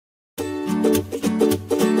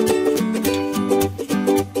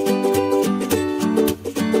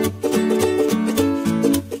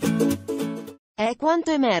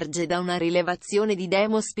quanto emerge da una rilevazione di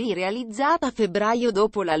Demospi realizzata a febbraio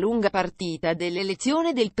dopo la lunga partita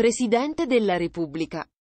dell'elezione del Presidente della Repubblica.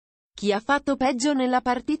 Chi ha fatto peggio nella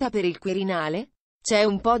partita per il Quirinale? C'è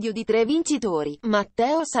un podio di 3 vincitori.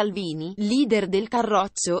 Matteo Salvini, leader del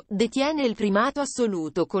Carroccio, detiene il primato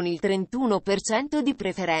assoluto con il 31% di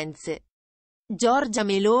preferenze. Giorgia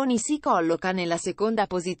Meloni si colloca nella seconda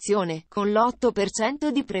posizione, con l'8%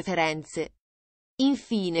 di preferenze.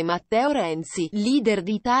 Infine Matteo Renzi, leader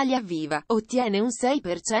di Italia Viva, ottiene un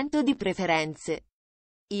 6% di preferenze.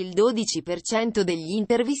 Il 12% degli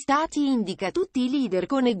intervistati indica tutti i leader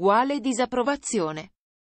con uguale disapprovazione.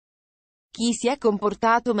 Chi si è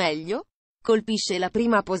comportato meglio? Colpisce la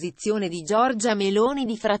prima posizione di Giorgia Meloni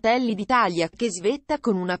di Fratelli d'Italia, che svetta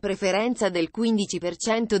con una preferenza del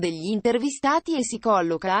 15% degli intervistati e si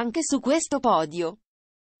colloca anche su questo podio.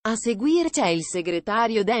 A seguire c'è il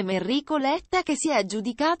segretario Dem Enrico Letta che si è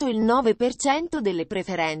aggiudicato il 9% delle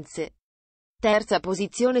preferenze. Terza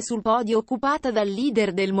posizione sul podio occupata dal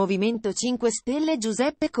leader del Movimento 5 Stelle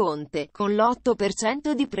Giuseppe Conte, con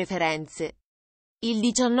l'8% di preferenze. Il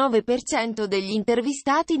 19% degli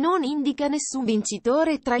intervistati non indica nessun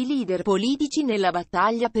vincitore tra i leader politici nella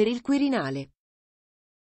battaglia per il Quirinale.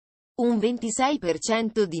 Un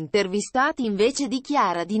 26% di intervistati invece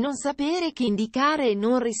dichiara di non sapere che indicare e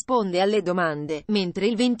non risponde alle domande, mentre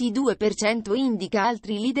il 22% indica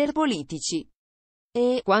altri leader politici.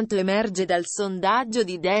 E, quanto emerge dal sondaggio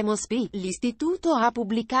di Demospi, l'istituto ha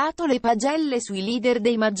pubblicato le pagelle sui leader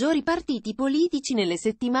dei maggiori partiti politici nelle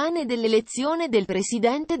settimane dell'elezione del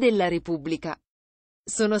Presidente della Repubblica.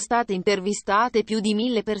 Sono state intervistate più di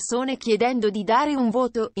 1000 persone chiedendo di dare un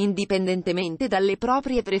voto, indipendentemente dalle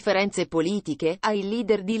proprie preferenze politiche, ai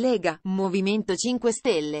leader di Lega, Movimento 5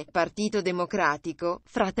 Stelle, Partito Democratico,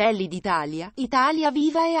 Fratelli d'Italia, Italia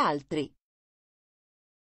Viva e altri.